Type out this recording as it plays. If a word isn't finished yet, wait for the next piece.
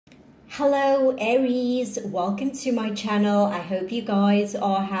Hello Aries, welcome to my channel. I hope you guys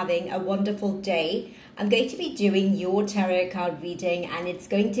are having a wonderful day. I'm going to be doing your tarot card reading and it's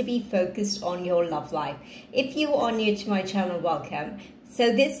going to be focused on your love life. If you are new to my channel, welcome.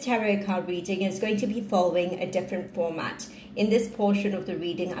 So this tarot card reading is going to be following a different format. In this portion of the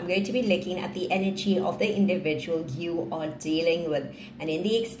reading, I'm going to be looking at the energy of the individual you are dealing with. And in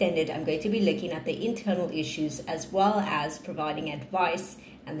the extended, I'm going to be looking at the internal issues as well as providing advice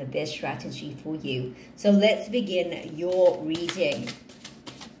and the best strategy for you. So let's begin your reading.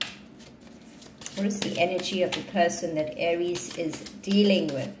 What is the energy of the person that Aries is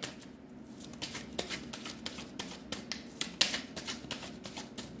dealing with?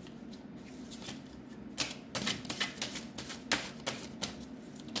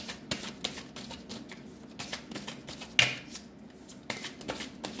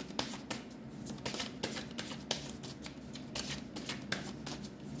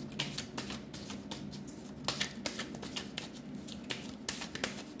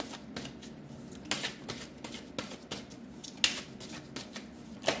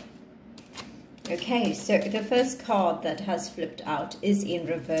 Okay, so the first card that has flipped out is in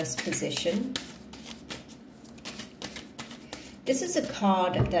reverse position. This is a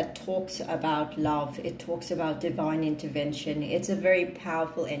card that talks about love. It talks about divine intervention. It's a very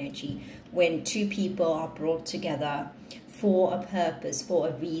powerful energy when two people are brought together for a purpose, for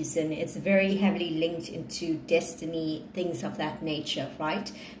a reason. It's very heavily linked into destiny, things of that nature, right?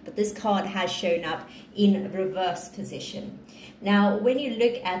 But this card has shown up in reverse position. Now, when you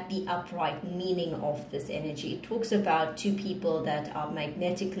look at the upright meaning of this energy, it talks about two people that are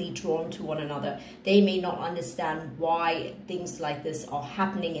magnetically drawn to one another. They may not understand why things like this are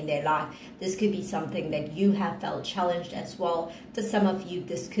happening in their life. This could be something that you have felt challenged as well. To some of you,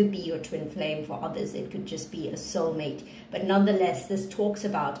 this could be your twin flame. For others, it could just be a soulmate. But nonetheless, this talks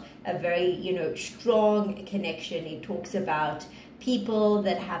about a very, strong connection. It talks about people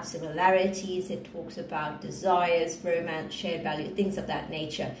that have similarities. It talks about desires, romance, shared value, things of that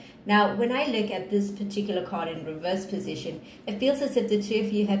nature. Now, when I look at this particular card in reverse position, it feels as if the two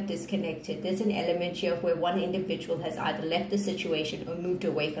of you have disconnected. There's an element here where one individual has either left the situation or moved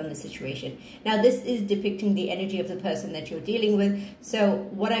away from the situation. Now, this is depicting the energy of the person that you're dealing with. So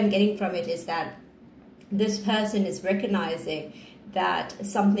what I'm getting from it is that this person is recognizing that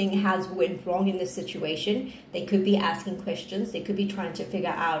something has went wrong in the situation. They could be asking questions. They could be trying to figure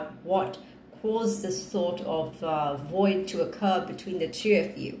out what caused this sort of void to occur between the two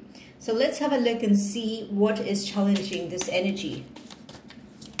of you. So let's have a look and see what is challenging this energy.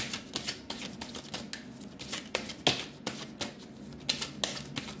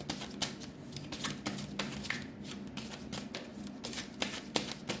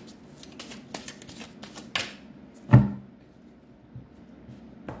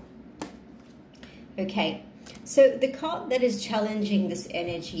 Okay, so the card that is challenging this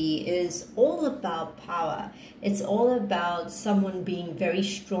energy is all about power. It's all about someone being very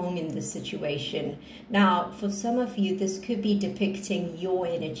strong in this situation. Now, for some of you, this could be depicting your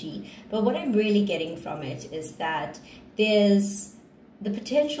energy. But what I'm really getting from it is that there's the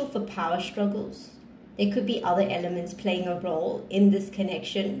potential for power struggles. There could be other elements playing a role in this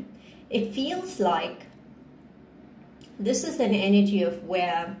connection. It feels like this is an energy of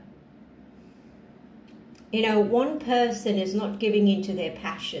where one person is not giving into their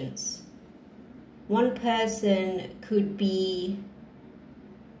passions. One person could be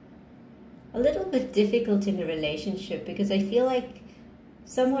a little bit difficult in a relationship because I feel like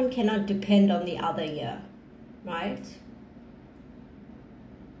someone cannot depend on the other here, right?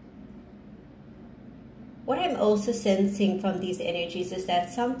 What I'm also sensing from these energies is that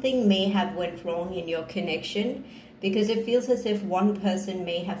something may have went wrong in your connection because it feels as if one person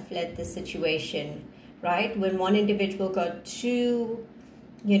may have fled the situation. Right? When one individual got too,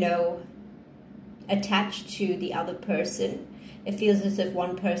 attached to the other person, it feels as if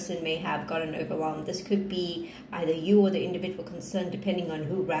one person may have gotten overwhelmed. This could be either you or the individual concerned, depending on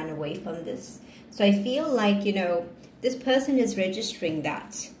who ran away from this. So I feel like, this person is registering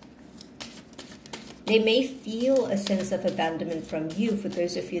that. They may feel a sense of abandonment from you. For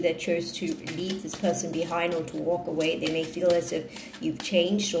those of you that chose to leave this person behind or to walk away, they may feel as if you've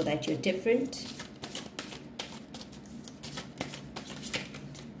changed or that you're different.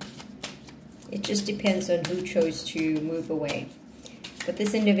 It just depends on who chose to move away. But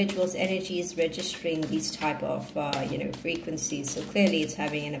this individual's energy is registering these type of, frequencies. So clearly it's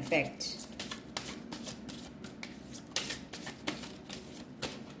having an effect.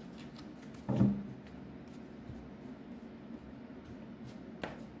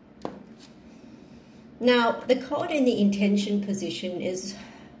 Now, the card in the intention position is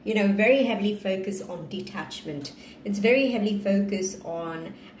you know, very heavily focused on detachment. It's very heavily focused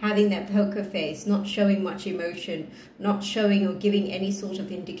on having that poker face, not showing much emotion, not showing or giving any sort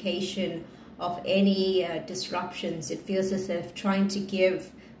of indication of any disruptions. It feels as if trying to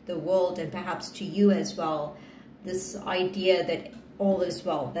give the world, and perhaps to you as well, this idea that all is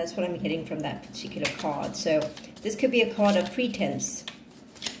well. That's what I'm getting from that particular card. So this could be a card of pretense.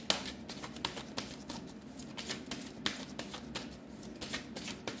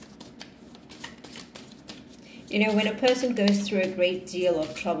 You know, when a person goes through a great deal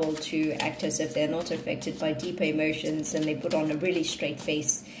of trouble to act as if they're not affected by deeper emotions and they put on a really straight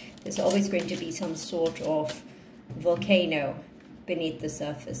face, there's always going to be some sort of volcano beneath the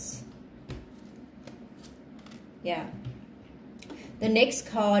surface. Yeah. The next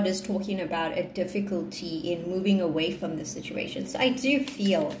card is talking about a difficulty in moving away from the situation. So I do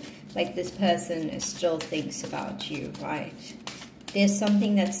feel like this person still thinks about you, right? There's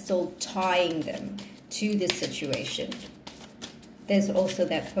something that's still tying them to this situation. There's also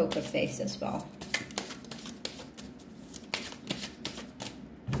that poker face as well.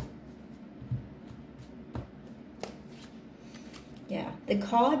 Yeah, the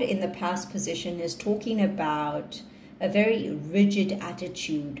card in the past position is talking about a very rigid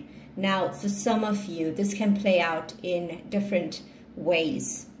attitude. Now, for some of you, this can play out in different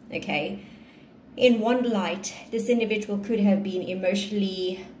ways, okay? In one light, this individual could have been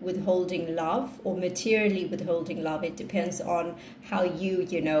emotionally withholding love or materially withholding love. It depends on how you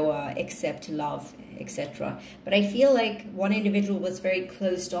accept love, etc. But I feel like one individual was very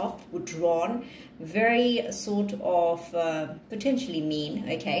closed off, withdrawn, very sort of potentially mean,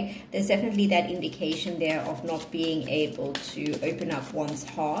 okay? There's definitely that indication there of not being able to open up one's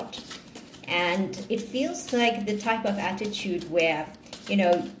heart. And it feels like the type of attitude where,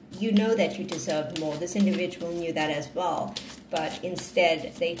 you know that you deserve more. This individual knew that as well, but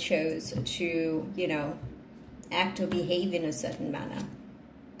instead they chose to, act or behave in a certain manner.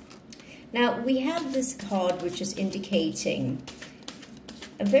 Now, we have this card which is indicating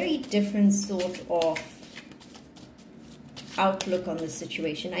a very different sort of outlook on the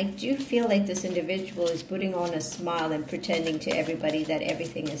situation. I do feel like this individual is putting on a smile and pretending to everybody that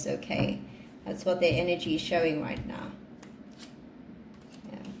everything is okay. That's what their energy is showing right now.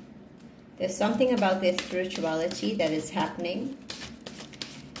 There's something about their spirituality that is happening,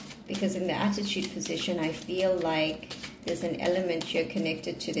 because in the attitude position, I feel like there's an element here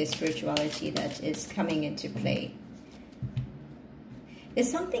connected to their spirituality that is coming into play.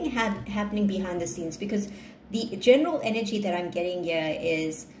 There's something happening behind the scenes, because the general energy that I'm getting here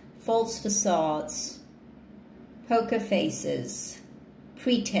is false facades, poker faces,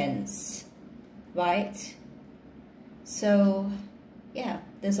 pretense, right? So, yeah,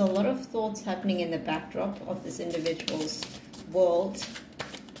 there's a lot of thoughts happening in the backdrop of this individual's world.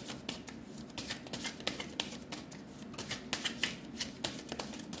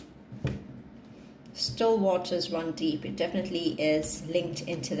 Still waters run deep. It definitely is linked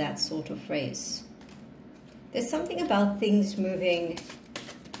into that sort of phrase. There's something about things moving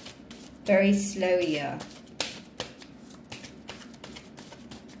very slow here.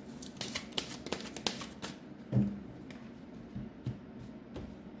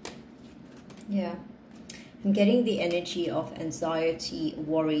 Yeah, I'm getting the energy of anxiety,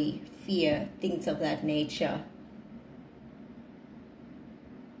 worry, fear, things of that nature.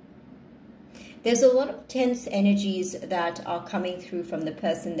 There's a lot of tense energies that are coming through from the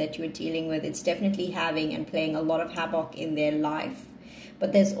person that you're dealing with. It's definitely having and playing a lot of havoc in their life.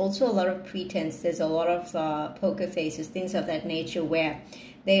 But there's also a lot of pretense. There's a lot of poker faces, things of that nature, where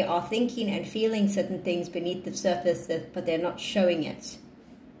they are thinking and feeling certain things beneath the surface, but they're not showing it.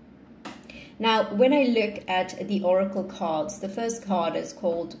 Now, when I look at the oracle cards, the first card is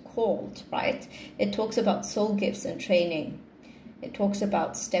called Called, right? It talks about soul gifts and training. It talks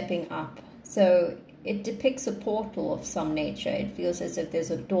about stepping up. So it depicts a portal of some nature. It feels as if there's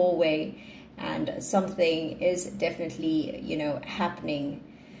a doorway and something is definitely, happening.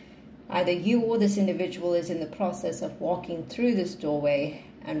 Either you or this individual is in the process of walking through this doorway,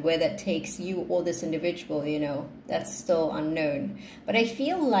 and where that takes you or this individual, that's still unknown. But I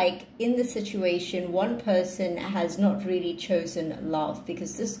feel like in the situation, one person has not really chosen love,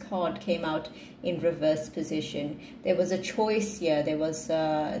 because this card came out in reverse position. There was a choice here. There was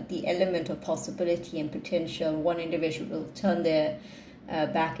the element of possibility and potential. One individual will turn their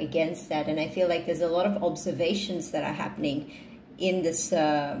back against that. And I feel like there's a lot of observations that are happening in this,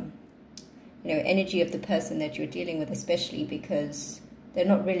 energy of the person that you're dealing with, especially because they're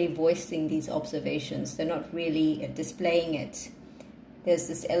not really voicing these observations. They're not really displaying it. There's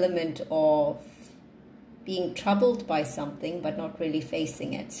this element of being troubled by something but not really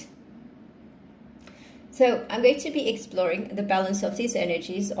facing it. So I'm going to be exploring the balance of these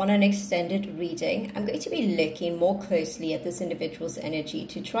energies on an extended reading. I'm going to be looking more closely at this individual's energy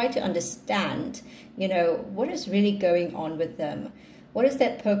to try to understand, what is really going on with them. What is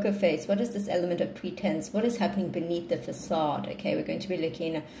that poker face? What is this element of pretense? What is happening beneath the facade? Okay, we're going to be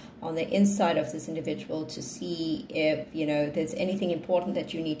looking on the inside of this individual to see if, there's anything important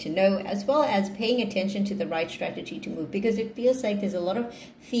that you need to know, as well as paying attention to the right strategy to move, because it feels like there's a lot of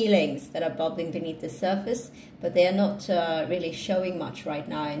feelings that are bubbling beneath the surface, but they're not really showing much right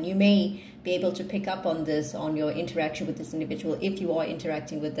now. And you may be able to pick up on this on your interaction with this individual if you are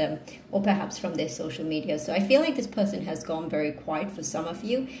interacting with them, or perhaps from their social media. So I feel like this person has gone very quiet for some of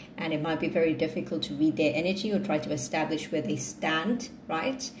you, and it might be very difficult to read their energy or try to establish where they stand,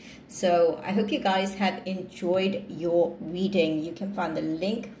 right? So I hope you guys have enjoyed your reading. You can find the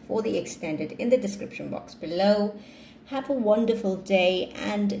link for the extended in the description box below. Have a wonderful day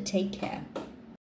and take care.